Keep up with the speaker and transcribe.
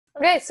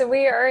Okay, so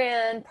we are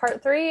in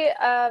part 3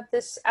 of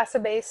this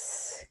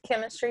acid-base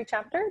chemistry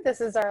chapter. This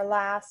is our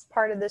last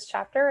part of this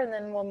chapter, and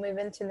then we'll move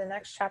into the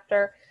next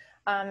chapter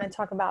and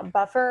talk about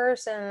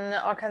buffers and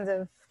all kinds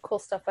of cool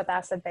stuff with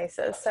acid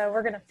bases. So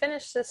we're going to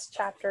finish this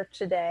chapter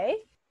today,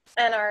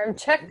 and our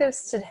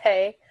objectives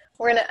today,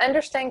 we're going to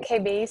understand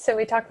Kb. So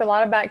we talked a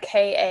lot about Ka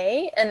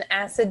and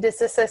acid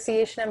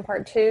dissociation in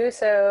part 2.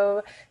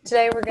 So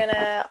today we're going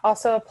to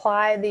also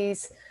apply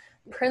these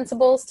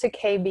principles to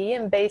Kb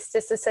and base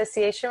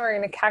dissociation. We're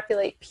going to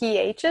calculate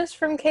pHs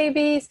from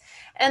Kb's.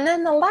 And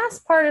then the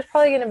last part is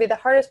probably going to be the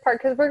hardest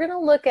part because we're going to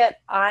look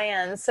at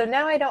ions. So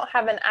now I don't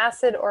have an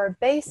acid or a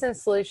base in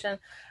solution.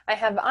 I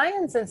have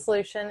ions in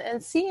solution,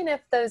 and seeing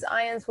if those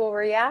ions will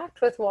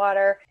react with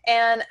water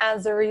and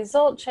as a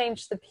result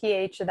change the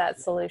pH of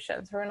that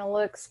solution. So we're going to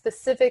look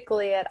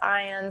specifically at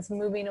ions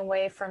moving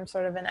away from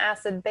sort of an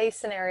acid-base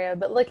scenario,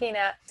 but looking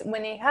at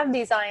when you have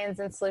these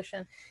ions in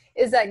solution,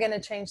 is that going to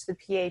change the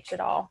pH at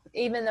all,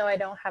 even though I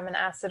don't have an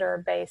acid or a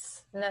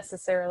base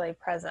necessarily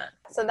present?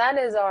 So that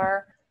is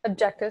our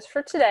objectives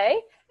for today.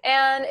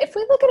 And if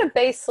we look at a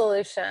base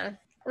solution,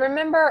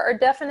 remember our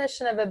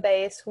definition of a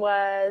base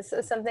was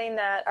something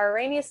that our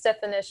Arrhenius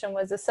definition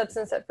was a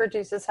substance that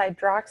produces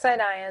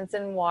hydroxide ions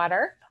in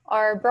water.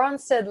 Our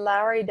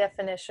Bronsted-Lowry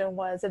definition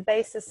was a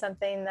base is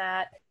something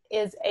that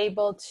is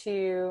able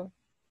to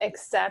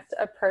accept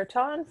a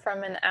proton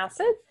from an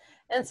acid.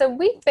 And so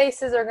weak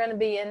bases are going to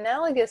be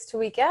analogous to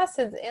weak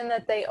acids in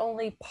that they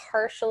only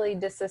partially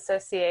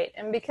disassociate.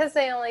 And because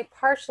they only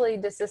partially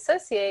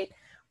disassociate,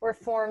 we're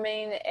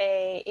forming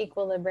an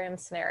equilibrium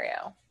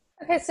scenario.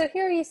 Okay, so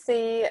here you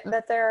see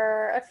that there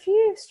are a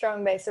few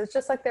strong bases.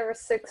 Just like there were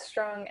 6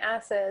 strong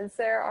acids,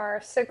 there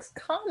are 6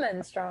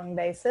 common strong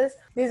bases.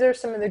 These are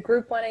some of the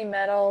group 1A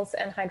metals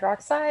and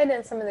hydroxide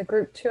and some of the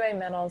group 2A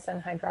metals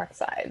and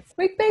hydroxides.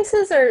 Weak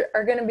bases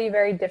are going to be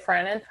very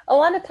different, and a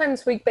lot of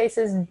times weak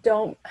bases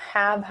don't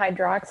have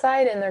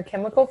hydroxide in their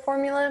chemical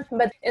formula,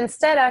 but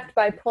instead act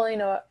by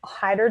pulling a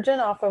hydrogen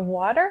off of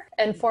water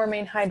and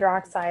forming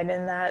hydroxide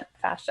in that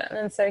fashion.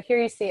 And so here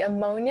you see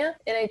ammonia,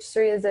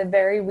 NH3, is a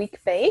very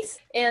weak base,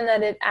 and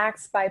that it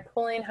acts by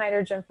pulling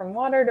hydrogen from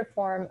water to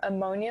form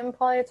ammonium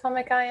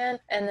polyatomic ion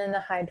and then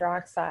the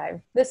hydroxide.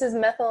 This is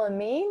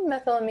methylamine.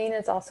 Methylamine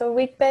is also a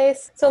weak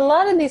base. So a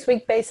lot of these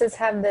weak bases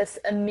have this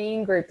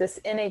amine group, this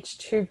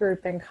NH2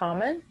 group in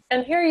common.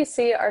 And here you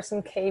see are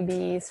some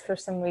KBs for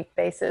some weak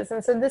bases.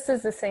 And so this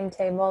is the same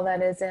table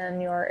that is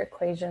in your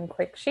equation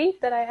quick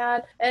sheet that I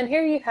had. And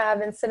here you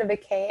have, instead of a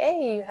Ka,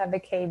 you have a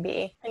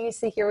Kb. And you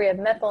see here we have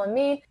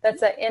methylamine,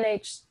 that's a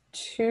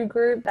NH2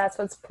 group. That's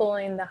what's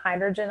pulling the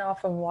hydrogen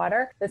off of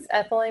water. This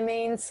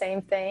ethylamine,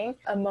 same thing.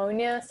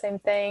 Ammonia, same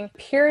thing.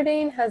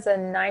 Pyridine has a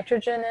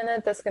nitrogen in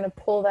it that's going to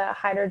pull that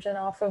hydrogen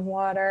off of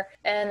water.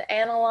 And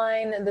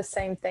aniline, the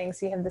same thing.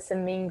 So you have this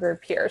amine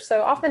group here.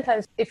 So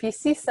oftentimes, if you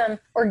see some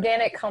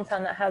organic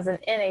compound that has an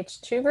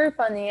NH2 group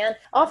on the end,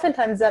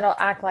 oftentimes that'll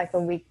act like a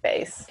weak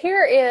base.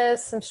 Here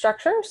is some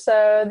structure.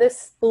 So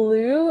this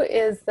blue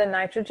is the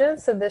nitrogen.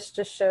 So this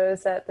just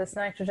shows that this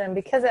nitrogen,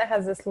 because it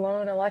has this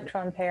lone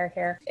electron pair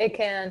here, it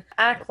can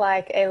act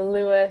like a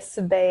Lewis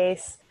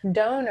base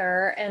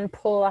donor and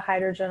pull a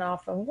hydrogen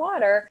off of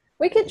water.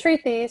 We could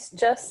treat these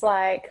just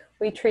like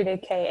we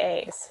treated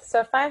Kas. So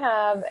if I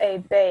have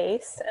a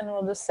base, and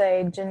we'll just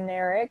say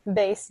generic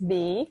base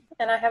B,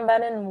 and I have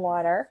that in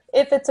water,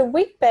 if it's a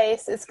weak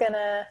base, it's going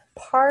to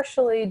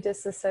partially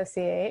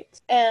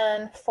disassociate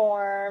and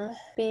form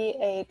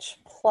BH+.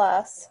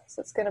 So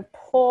it's going to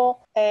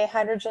pull a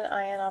hydrogen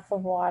ion off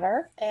of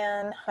water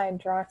and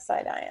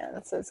hydroxide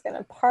ion. So it's going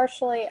to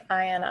partially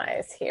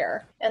ionize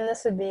here. And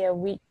this would be a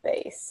weak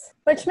base,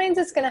 which means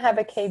it's going to have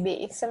a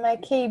Kb. So my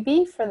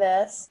Kb for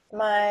this,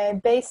 my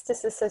base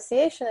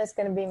dissociation is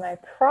going to be my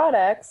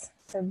products,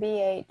 so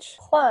BH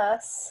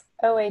plus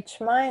OH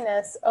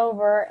minus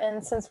over,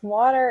 and since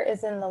water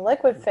is in the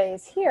liquid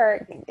phase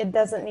here, it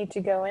doesn't need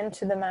to go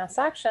into the mass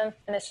action,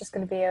 and it's just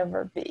going to be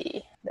over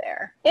B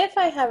there. If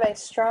I have a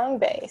strong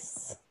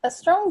base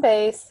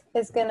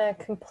is going to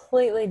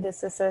completely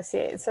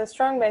disassociate. So a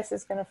strong base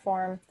is going to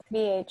form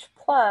BH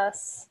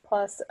plus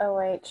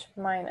OH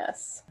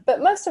minus.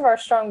 But most of our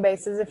strong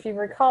bases, if you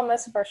recall,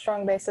 most of our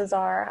strong bases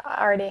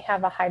already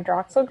have a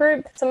hydroxyl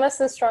group. So most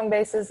of the strong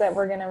bases that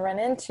we're going to run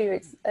into,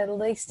 at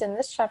least in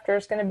this chapter,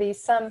 is going to be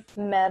some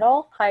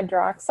metal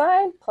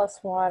hydroxide plus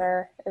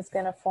water is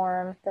going to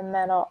form the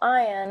metal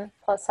ion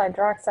plus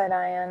hydroxide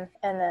ion,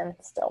 and then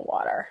still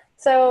water.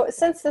 So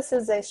since this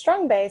is a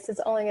strong base, it's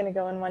only going to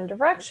go in one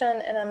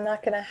direction, and I'm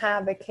not going to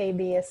have a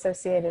Kb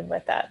associated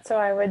with that. So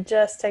I would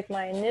just take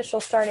my initial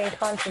starting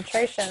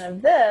concentration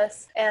of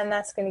this, and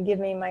that's going to give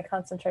me my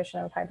concentration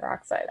of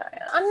hydroxide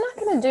ion. I'm not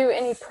going to do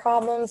any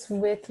problems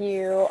with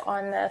you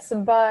on this,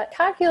 but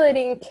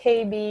calculating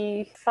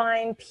Kb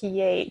fine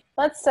pH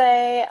let's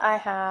say I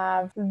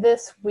have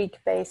this weak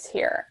base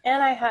here,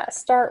 and I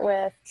start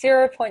with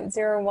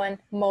 0.01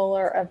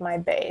 molar of my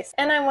base,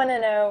 and I want to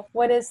know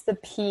what is the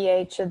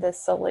pH of this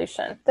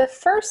solution. The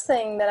first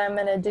thing that I'm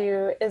going to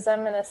do is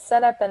I'm going to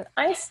set up an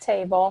ice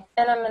table,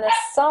 and I'm going to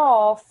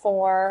solve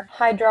for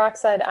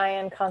hydroxide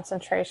ion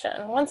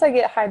concentration. Once I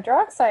get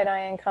hydroxide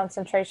ion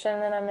concentration,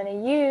 then I'm going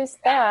to use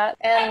that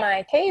and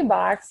my K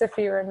box, if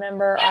you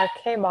remember our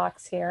K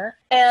box here,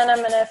 and I'm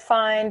going to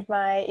find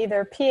my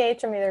either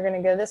pH. I'm either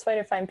going to go this way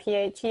to find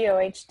pH,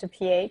 EOH to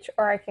pH,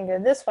 or I can go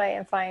this way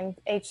and find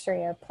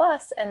H3O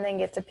plus and then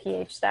get to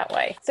pH that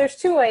way. So there's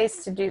two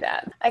ways to do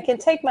that. I can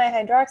take my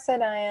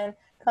hydroxide ion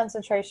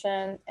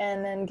concentration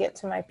and then get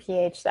to my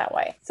pH that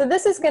way. So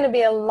this is going to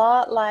be a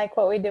lot like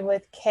what we did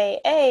with Ka,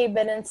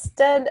 but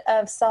instead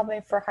of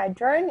solving for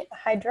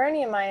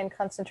hydronium ion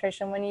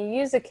concentration, when you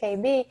use a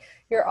Kb,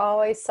 you're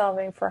always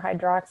solving for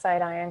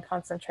hydroxide ion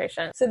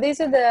concentration. So these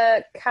are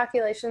the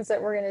calculations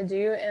that we're going to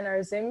do in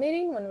our Zoom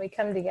meeting when we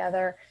come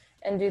together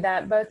and do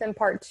that both in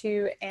part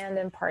 2 and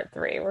in part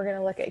 3. We're going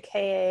to look at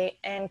Ka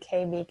and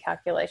Kb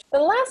calculation. The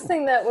last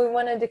thing that we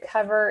wanted to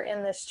cover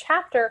in this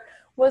chapter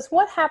was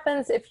what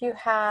happens if you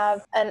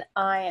have an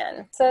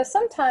ion. So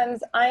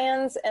sometimes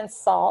ions and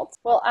salts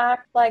will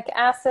act like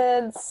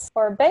acids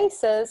or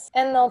bases,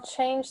 and they'll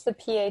change the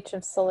pH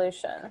of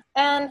solution.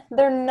 And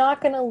they're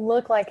not going to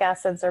look like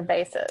acids or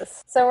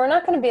bases. So we're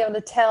not going to be able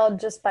to tell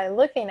just by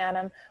looking at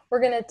them.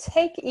 We're going to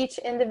take each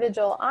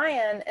individual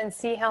ion and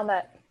see how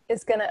that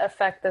is going to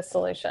affect the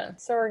solution.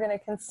 So we're going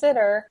to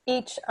consider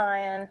each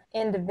ion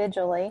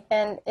individually,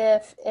 and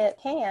if it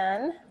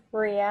can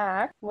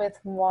react with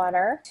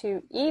water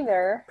to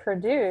either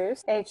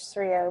produce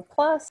H3O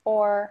plus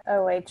or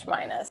OH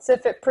minus. So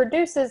if it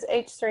produces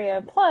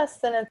H3O plus,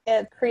 then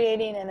it's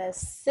creating an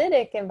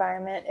acidic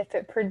environment. If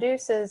it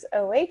produces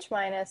OH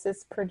minus,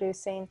 it's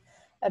producing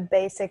a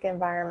basic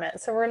environment.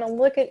 So we're going to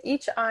look at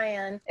each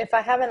ion, if I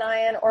have an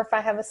ion or if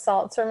I have a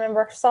salt. So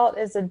remember, salt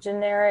is a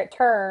generic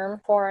term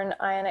for an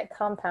ionic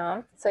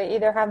compound. So I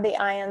either have the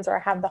ions or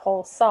I have the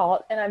whole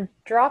salt, and I've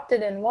dropped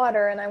it in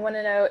water, and I want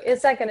to know,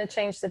 is that going to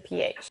change the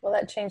pH? Will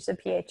that change the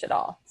pH at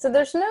all? So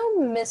there's no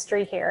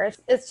mystery here.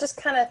 It's just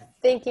kind of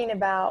thinking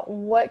about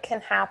what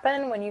can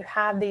happen when you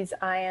have these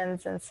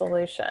ions in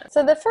solution.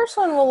 So the first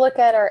one we'll look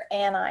at are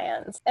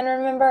anions. And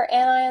remember,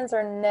 anions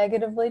are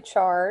negatively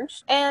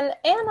charged, and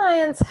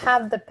anions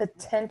have the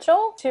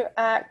potential to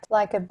act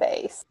like a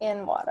base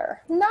in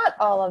water. Not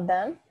all of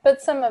them,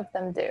 but some of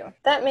them do.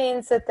 That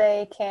means that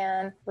they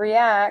can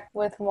react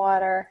with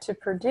water to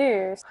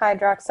produce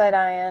hydroxide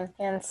ion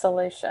in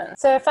solution.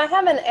 So if I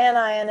have an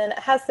anion and it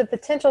has the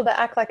potential to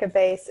act like a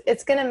base,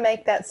 it's going to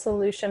make that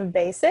solution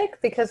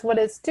basic, because what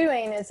it's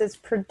doing is it's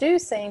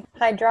producing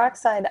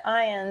hydroxide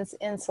ions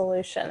in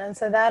solution. And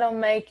so that'll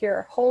make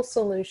your whole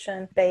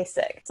solution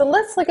basic. So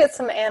let's look at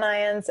some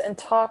anions and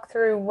talk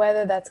through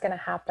whether that's going to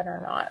happen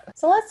or not.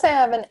 So let's say I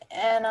have an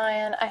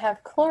anion, I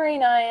have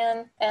chlorine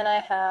ion, and I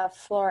have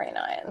fluorine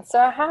ion. So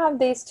I have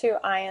these two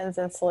ions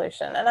in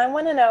solution, and I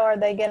want to know, are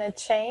they going to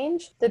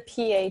change the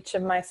pH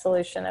of my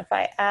solution if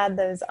I add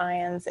those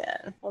ions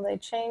in? Will they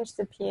change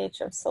the pH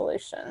of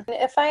solution?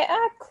 If I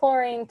add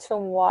chlorine to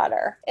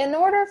water, in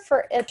order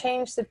for it to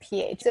change the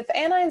pH, if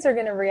anions are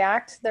going to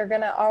react, they're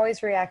going to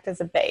always react as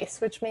a base,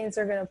 which means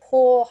they're going to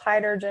pull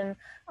hydrogen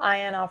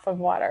ion off of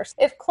water.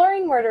 If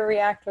chlorine were to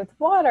react with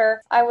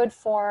water, I would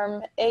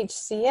form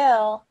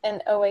HCl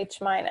and OH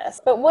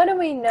minus. But what do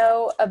we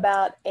know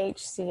about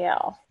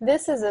HCl?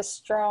 This is a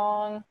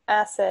strong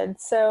acid,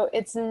 so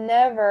it's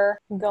never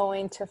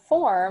going to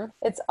form.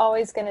 It's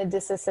always going to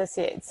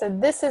disassociate. So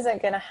this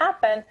isn't going to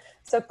happen.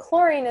 So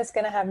chlorine is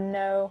going to have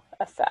no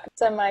effect.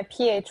 So my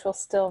pH will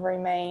still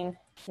remain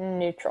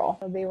neutral.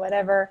 It'll be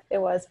whatever it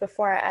was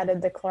before I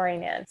added the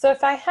chlorine in. So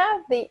if I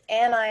have the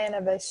anion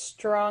of a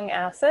strong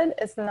acid,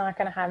 it's not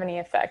going to have any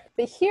effect.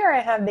 But here I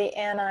have the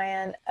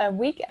anion of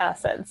weak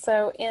acid.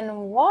 So in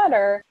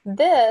water,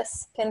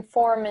 this can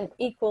form an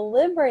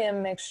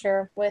equilibrium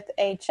mixture with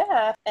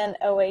HF and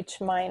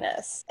OH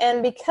minus.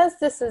 And because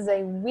this is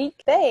a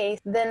weak base,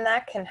 then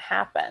that can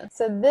happen.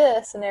 So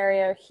this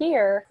scenario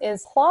here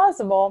is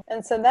plausible.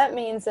 And so that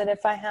means that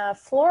if I have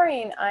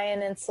fluorine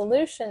ion in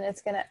solution,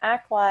 it's going to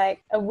act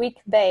like a weak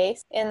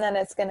base in that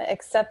it's going to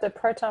accept a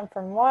proton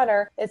from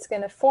water. It's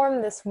going to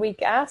form this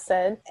weak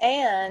acid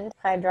and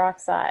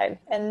hydroxide,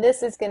 and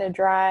this is going to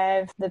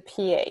drive the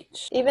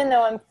pH. Even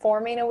though I'm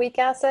forming a weak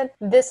acid,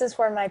 this is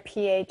where my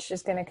pH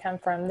is going to come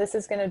from. This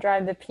is going to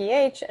drive the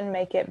pH and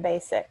make it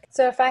basic.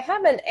 So if I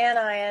have an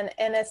anion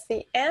and it's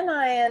the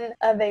anion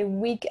of a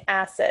weak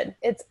acid,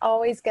 it's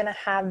always going to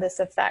have this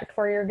effect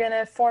where you're going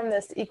to form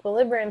this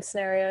equilibrium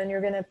scenario and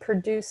you're going to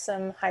produce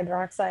some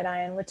hydroxide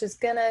ion, which is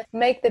going to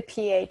make the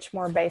pH more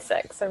more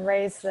basic. So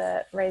raise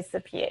the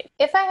pH.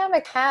 If I have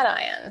a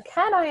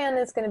cation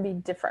is going to be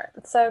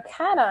different. So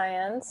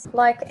cations,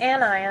 like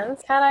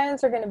anions,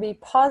 cations are going to be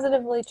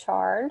positively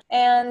charged,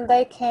 and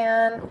they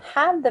can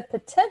have the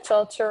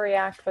potential to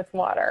react with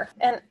water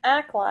and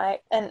act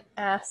like an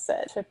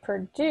acid to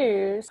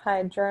produce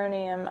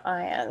hydronium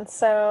ions.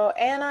 So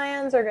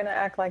anions are going to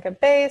act like a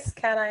base,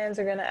 cations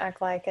are going to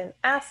act like an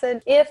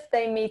acid if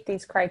they meet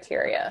these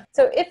criteria.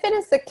 So if it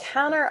is the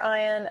counter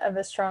ion of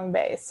a strong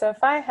base, so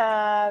if I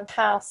have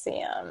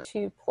calcium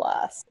 2+,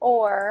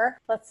 or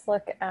let's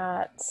look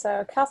at,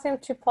 so calcium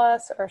 2+,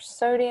 or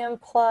sodium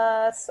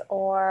plus,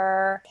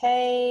 or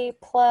K+,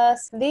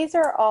 these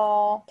are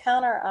all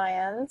counter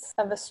ions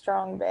of a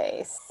strong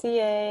base.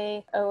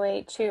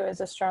 CaOH2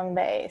 is a strong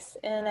base,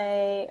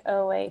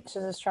 NaOH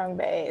is a strong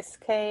base,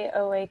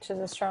 KOH is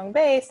a strong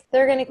base.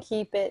 They're going to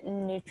keep it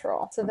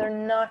neutral. So they're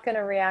not going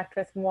to react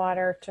with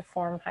water to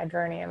form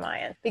hydronium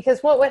ion.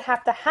 Because what would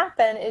have to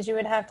happen is you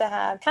would have to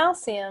have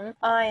calcium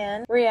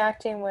ion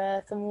reacting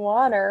with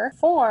water,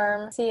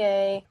 form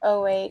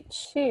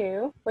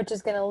CaOH2, which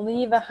is going to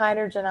leave a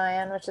hydrogen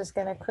ion, which is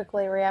going to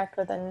quickly react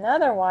with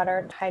another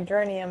water,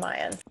 hydronium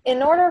ion.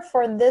 In order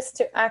for this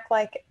to act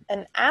like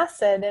an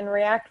acid and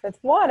react with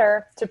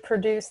water to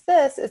produce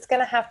this, it's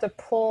going to have to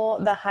pull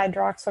the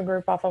hydroxyl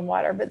group off of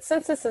water. But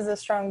since this is a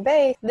strong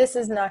base, this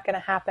is not going to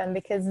happen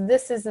because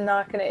this is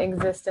not going to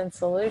exist in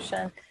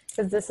solution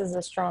because this is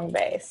a strong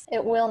base.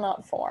 It will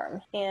not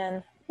form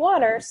in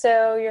water,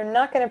 so you're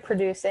not going to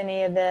produce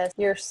any of this.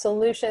 Your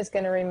solution is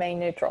going to remain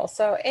neutral.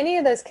 So any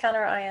of those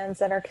counter ions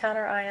that are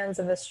counter ions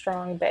of a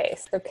strong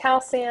base, so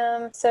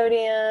calcium,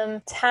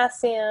 sodium,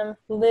 potassium,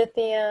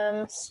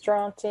 lithium,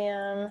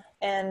 strontium,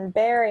 and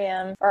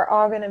barium are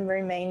all going to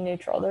remain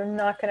neutral. They're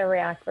not going to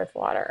react with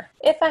water.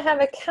 If I have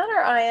a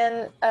counter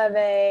ion of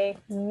a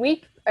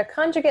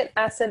conjugate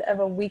acid of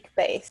a weak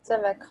base. So I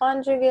have a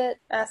conjugate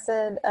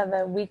acid of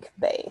a weak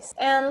base.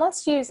 And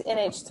let's use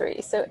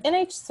NH3. So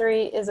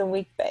NH3 is a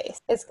weak base.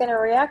 It's going to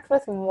react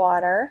with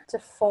water to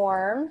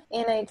form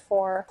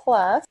NH4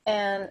 plus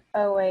and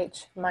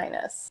OH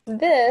minus.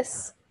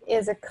 This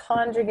is a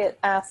conjugate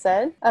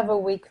acid of a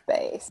weak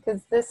base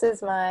because this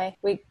is my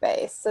weak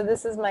base. So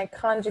this is my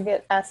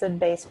conjugate acid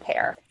base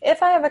pair.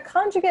 If I have a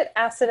conjugate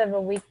acid of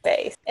a weak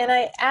base and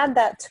I add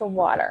that to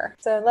water,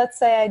 so let's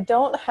say I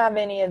don't have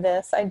any of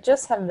this, I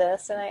just have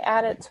this, and I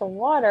add it to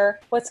water,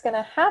 what's going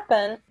to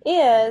happen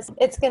is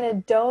it's going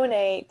to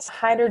donate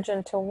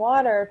hydrogen to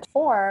water to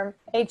form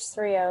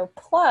H3O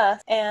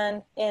plus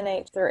and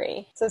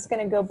NH3. So it's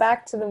going to go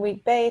back to the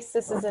weak base.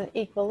 This is an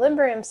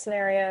equilibrium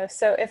scenario.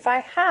 So if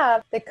I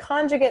have the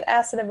conjugate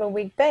acid of a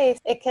weak base,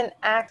 it can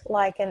act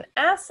like an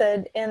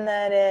acid in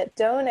that it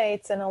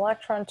donates an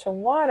electron to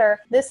water.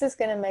 This is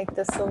going to make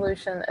the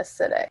solution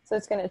acidic. So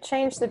it's going to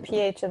change the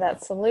pH of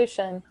that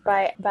solution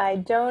by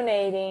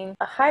donating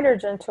a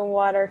hydrogen to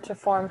water to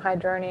form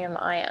hydronium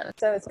ion.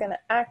 So it's going to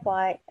act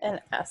like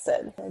an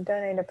acid,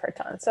 donate a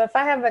proton. So if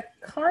I have a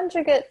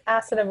conjugate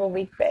acid of a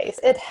weak base,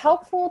 it's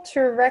helpful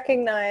to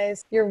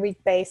recognize your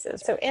weak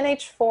bases. So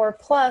NH4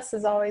 plus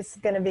is always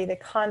going to be the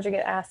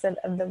conjugate acid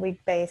of the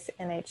weak base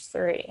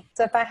NH3.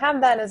 So if I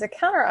have that as a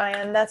counter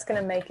ion, that's going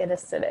to make it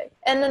acidic.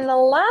 And then the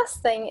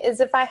last thing is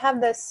if I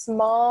have the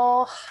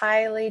small,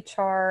 highly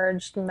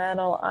charged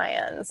metal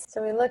ions.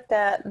 So we looked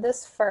at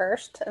this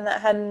first, and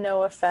that had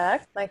no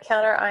effect. My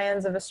counter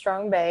ions of a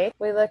strong base.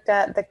 We looked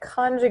at the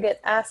conjugate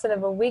acid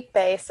of a weak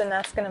base, and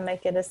that's going to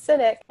make it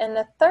acidic. And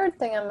the third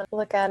thing I'm going to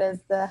look at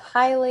is the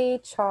highly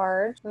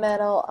charged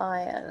metal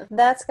ion.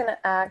 That's going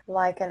to act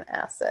like an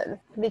acid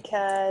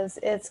because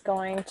it's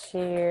going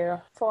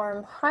to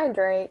form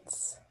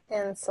hydrates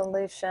in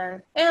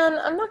solution. And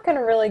I'm not going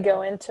to really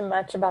go into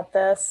much about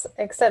this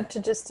except to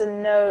just to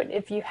note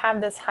if you have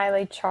this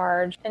highly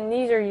charged, and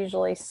these are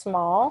usually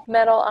small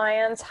metal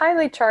ions,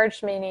 highly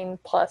charged meaning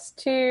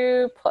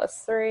 +2,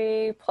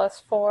 +3,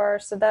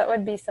 +4, so that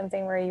would be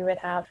something where you would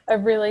have a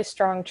really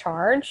strong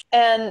charge.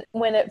 And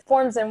when it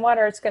forms in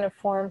water, it's going to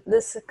form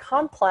this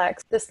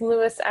complex, this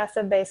Lewis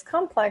acid-base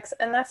complex,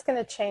 and that's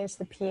going to change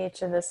the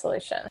pH of the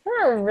solution.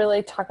 I don't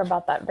really talk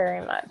about that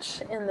very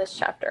much in this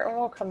chapter, and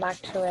we'll come back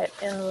to it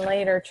in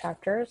later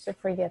chapters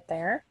if we get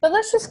there. But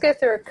let's just go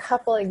through a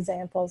couple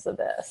examples of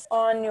this.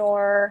 On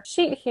your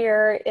sheet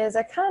here is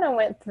I kind of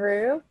went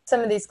through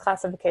some of these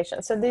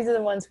classifications. So these are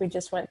the ones we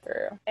just went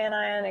through,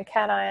 anion and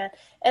cation.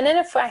 And then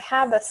if I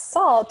have a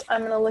salt,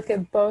 I'm going to look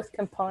at both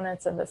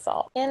components of the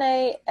salt.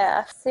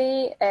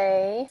 NaFCa,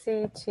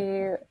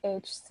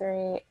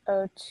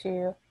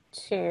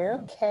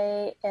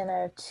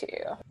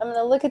 KNO2, I'm going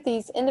to look at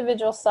these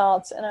individual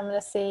salts and I'm going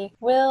to see,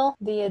 will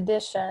the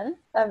addition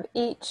of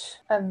each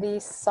of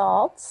these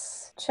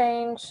salts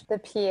change the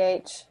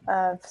pH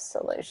of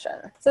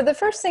solution? So the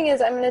first thing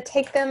is I'm going to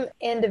take them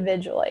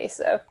individually.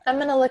 So I'm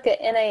going to look at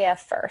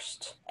NaF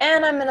first,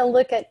 and I'm going to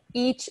look at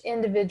each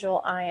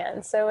individual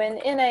ion. So in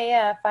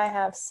NaF, I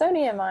have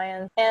sodium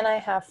ions and I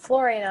have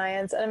fluorine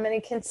ions, and I'm going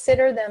to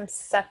consider them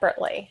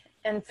separately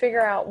and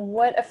figure out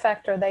what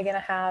effect are they going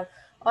to have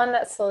on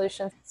that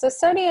solution. So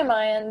sodium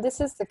ion,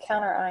 this is the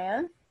counter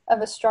ion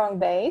of a strong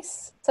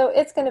base, so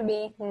it's going to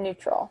be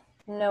neutral,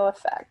 no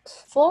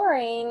effect.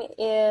 Fluorine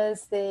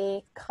is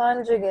the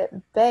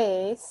conjugate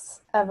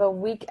base of a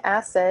weak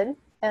acid,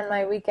 and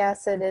my weak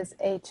acid is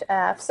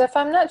HF. So if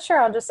I'm not sure,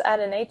 I'll just add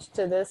an H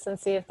to this and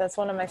see if that's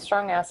one of my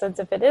strong acids.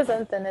 If it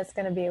isn't, then it's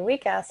going to be a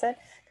weak acid.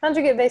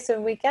 Conjugate base of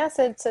a weak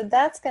acid, so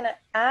that's going to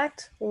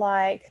act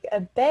like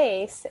a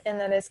base in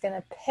that it's going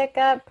to pick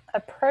up a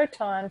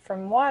proton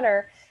from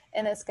water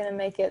and it's going to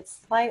make it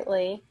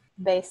slightly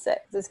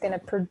basic. It's going to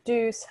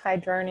produce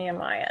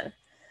hydronium ion.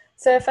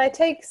 So if I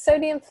take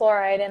sodium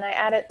fluoride and I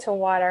add it to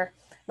water,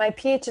 my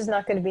pH is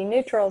not going to be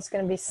neutral, it's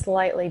going to be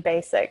slightly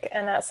basic,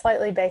 and that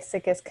slightly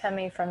basic is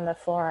coming from the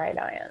fluoride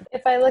ion.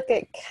 If I look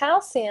at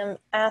calcium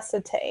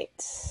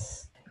acetate,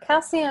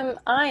 calcium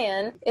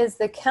ion is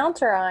the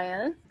counter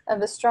ion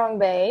of a strong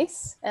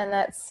base, and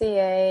that's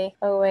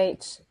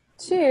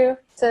CaOH2,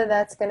 so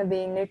that's going to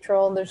be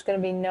neutral, there's going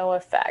to be no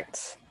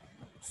effect.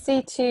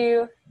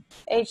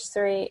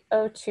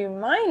 C2H3O2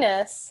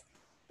 minus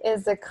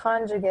is the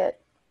conjugate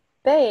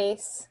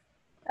base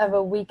of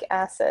a weak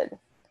acid,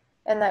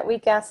 and that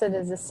weak acid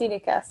is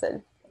acetic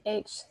acid,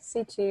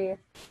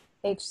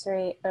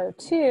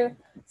 HC2H3O2,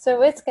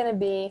 so it's going to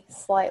be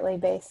slightly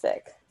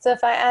basic. So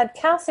if I add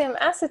calcium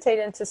acetate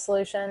into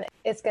solution,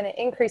 it's going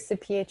to increase the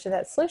pH of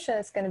that solution,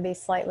 it's going to be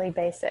slightly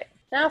basic.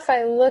 Now if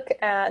I look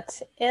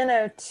at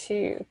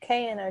NO2,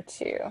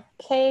 KNO2,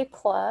 K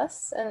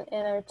plus and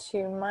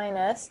NO2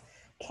 minus,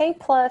 K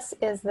plus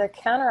is the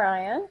counter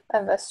ion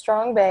of a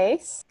strong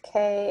base,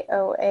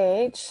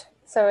 KOH,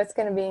 so it's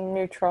going to be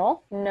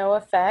neutral, no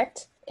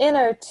effect.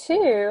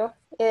 NO2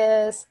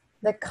 is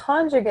the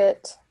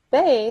conjugate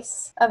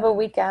base of a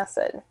weak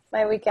acid.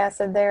 My weak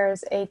acid there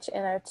is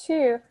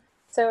HNO2,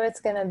 so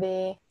it's going to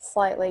be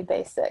slightly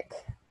basic.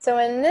 So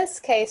in this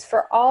case,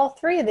 for all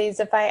three of these,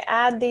 if I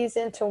add these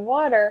into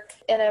water,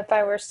 and if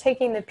I was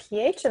taking the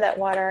pH of that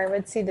water, I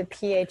would see the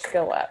pH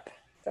go up.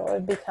 So it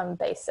would become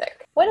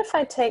basic. What if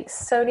I take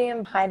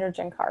sodium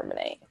hydrogen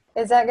carbonate?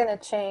 Is that going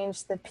to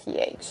change the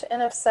pH?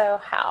 And if so,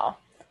 how?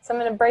 So I'm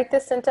going to break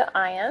this into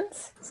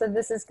ions. So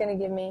this is going to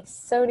give me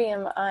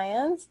sodium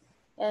ions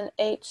and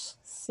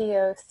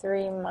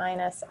HCO3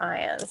 minus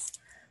ions.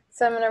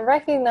 So I'm going to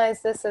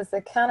recognize this as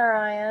the counter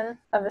ion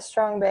of a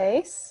strong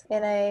base,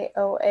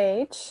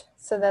 NaOH,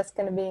 so that's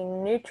going to be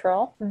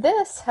neutral.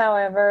 This,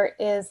 however,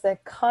 is the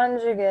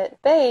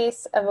conjugate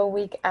base of a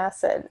weak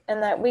acid,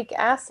 and that weak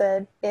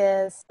acid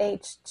is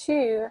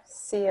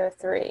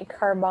H2CO3,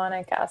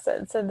 carbonic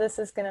acid. So this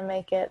is going to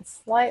make it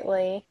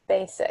slightly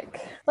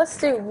basic. Let's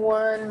do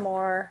one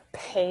more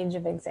page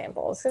of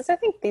examples, because I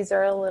think these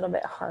are a little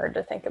bit hard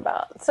to think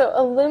about. So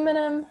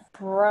aluminum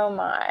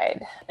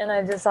bromide, and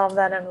I dissolve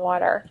that in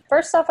water.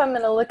 First off, I'm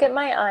going to look at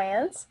my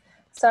ions.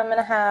 So I'm going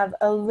to have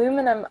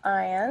aluminum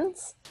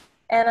ions,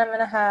 and I'm going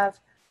to have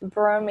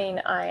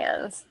bromine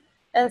ions.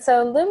 And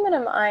so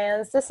aluminum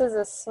ions, this is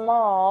a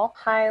small,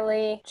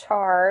 highly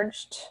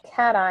charged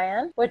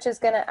cation, which is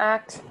going to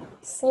act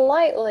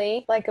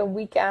slightly like a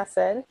weak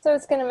acid. So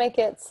it's going to make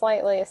it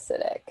slightly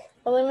acidic.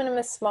 Aluminum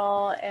is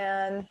small,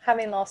 and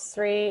having lost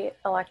 3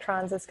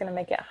 electrons is going to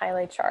make it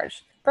highly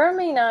charged.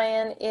 Bromine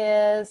ion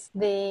is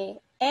the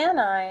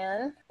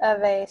anion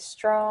of a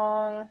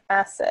strong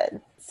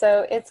acid.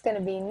 So it's going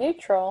to be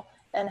neutral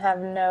and have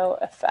no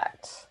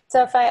effect.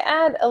 So if I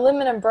add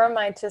aluminum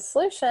bromide to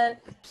solution,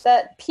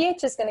 that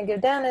pH is going to go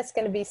down, it's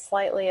going to be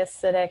slightly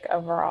acidic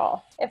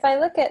overall. If I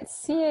look at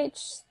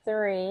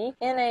CH3,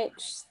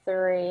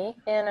 NH3,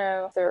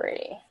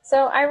 NO3.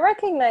 So I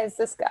recognize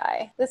this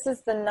guy. This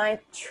is the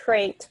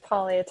nitrate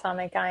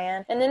polyatomic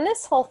ion. And then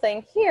this whole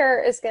thing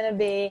here is going to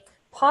be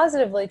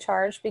positively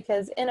charged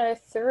because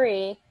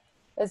NO3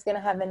 is going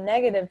to have a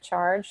negative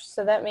charge.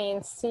 So that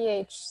means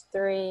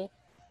CH3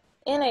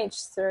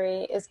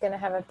 NH3 is going to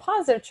have a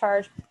positive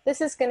charge.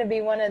 This is going to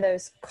be one of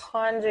those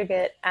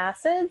conjugate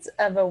acids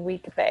of a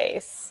weak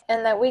base.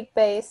 And that weak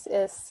base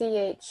is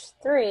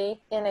CH3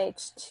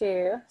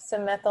 NH2, so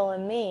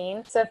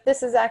methylamine. So if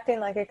this is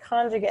acting like a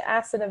conjugate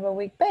acid of a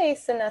weak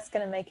base, then that's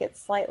going to make it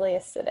slightly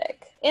acidic.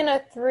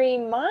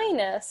 NO3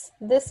 minus,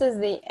 this is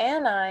the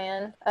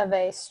anion of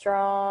a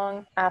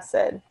strong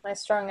acid. My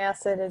strong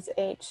acid is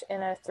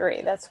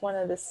HNO3. That's one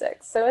of the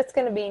 6. So it's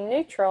going to be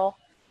neutral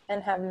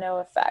and have no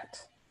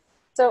effect.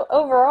 So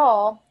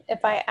overall,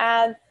 if I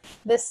add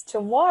this to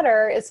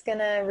water, it's going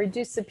to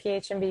reduce the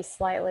pH and be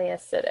slightly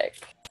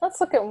acidic. Let's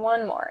look at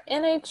one more,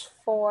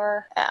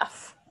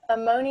 NH4F,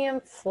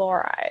 ammonium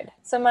fluoride.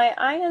 So my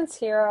ions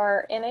here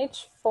are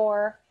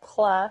NH4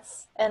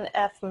 plus and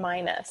F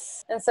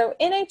minus. And so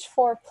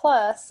NH4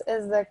 plus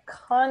is the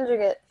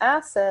conjugate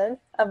acid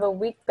of a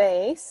weak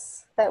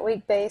base. That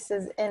weak base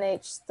is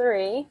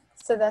NH3,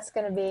 so that's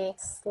going to be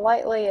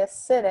slightly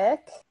acidic.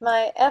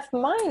 My F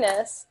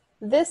minus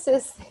this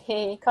is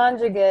the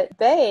conjugate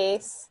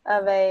base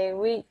of a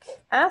weak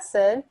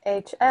acid,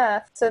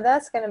 HF, so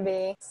that's going to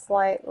be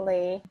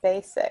slightly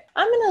basic.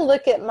 I'm going to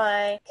look at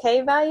my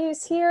K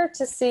values here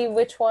to see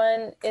which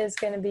one is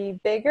going to be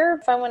bigger.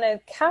 If I want to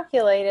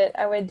calculate it,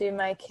 I would do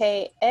my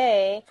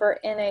Ka for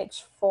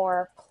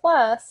NH4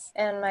 plus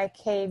and my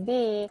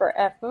Kb for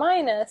F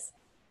minus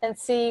and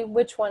see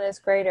which one is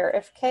greater.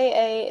 If Ka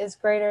is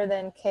greater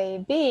than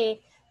Kb,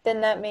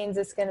 then that means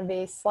it's going to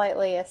be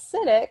slightly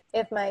acidic.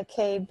 If my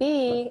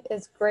Kb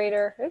is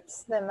greater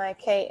than my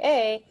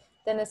Ka,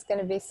 then it's going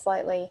to be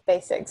slightly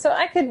basic. So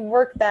I could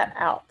work that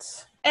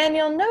out. And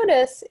you'll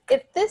notice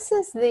if this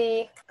is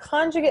the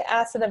conjugate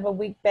acid of a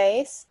weak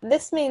base,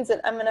 this means that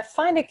I'm going to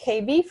find a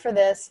Kb for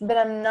this, but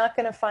I'm not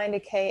going to find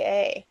a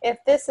Ka. If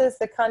this is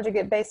the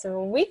conjugate base of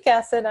a weak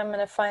acid, I'm going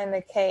to find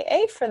the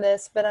Ka for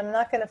this, but I'm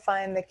not going to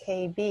find the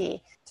Kb.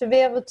 To be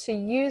able to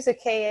use a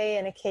Ka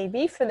and a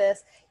Kb for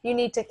this, you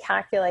need to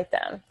calculate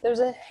them. There's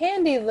a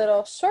handy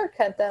little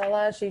shortcut that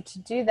allows you to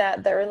do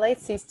that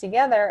relates these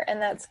together,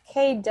 and that's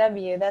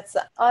Kw. That's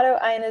the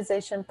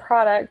autoionization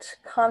product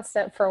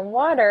constant for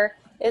water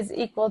is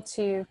equal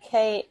to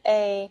Ka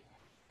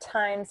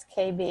times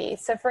Kb.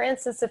 So for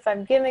instance, if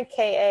I'm given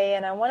Ka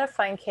and I want to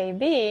find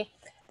Kb,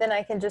 then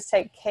I can just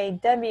take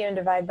Kw and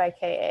divide by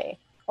Ka,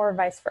 or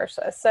vice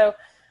versa. So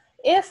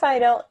if I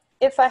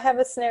have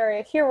a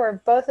scenario here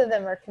where both of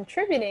them are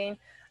contributing,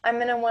 I'm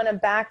going to want to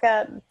back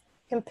up,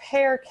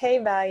 compare K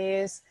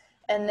values,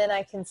 and then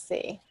I can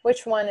see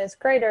which one is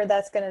greater.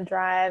 That's going to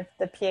drive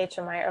the pH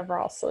of my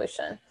overall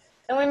solution.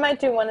 And we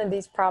might do one of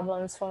these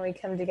problems when we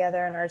come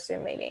together in our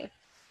Zoom meeting.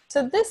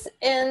 So this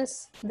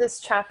ends this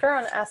chapter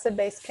on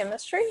acid-base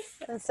chemistry.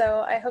 And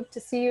so I hope to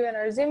see you in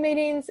our Zoom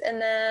meetings.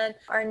 And then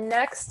our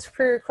next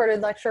pre-recorded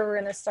lecture, we're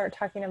going to start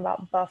talking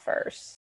about buffers.